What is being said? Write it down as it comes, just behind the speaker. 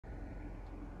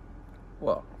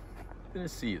Well, good to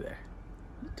see you there.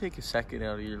 You take a second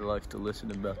out of your life to listen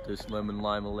about this lemon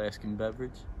lime Alaskan beverage.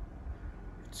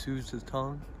 It soothes the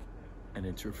tongue, and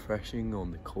it's refreshing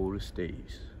on the coldest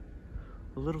days.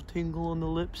 A little tingle on the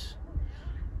lips,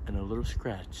 and a little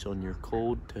scratch on your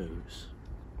cold toes.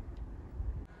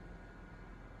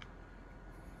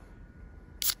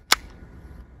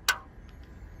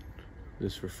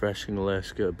 This refreshing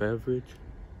Alaska beverage,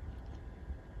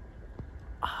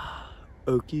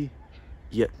 oaky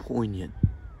yet poignant.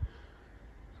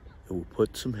 It will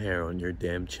put some hair on your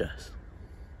damn chest.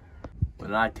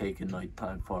 When I take a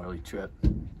nighttime Farley trip,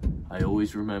 I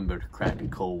always remember to crack a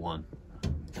cold one,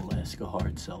 Alaska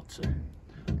hard seltzer.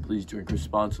 Please drink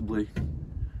responsibly.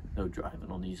 No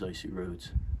driving on these icy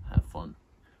roads. Have fun.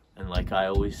 And like I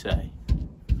always say,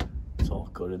 it's all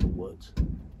good in the woods.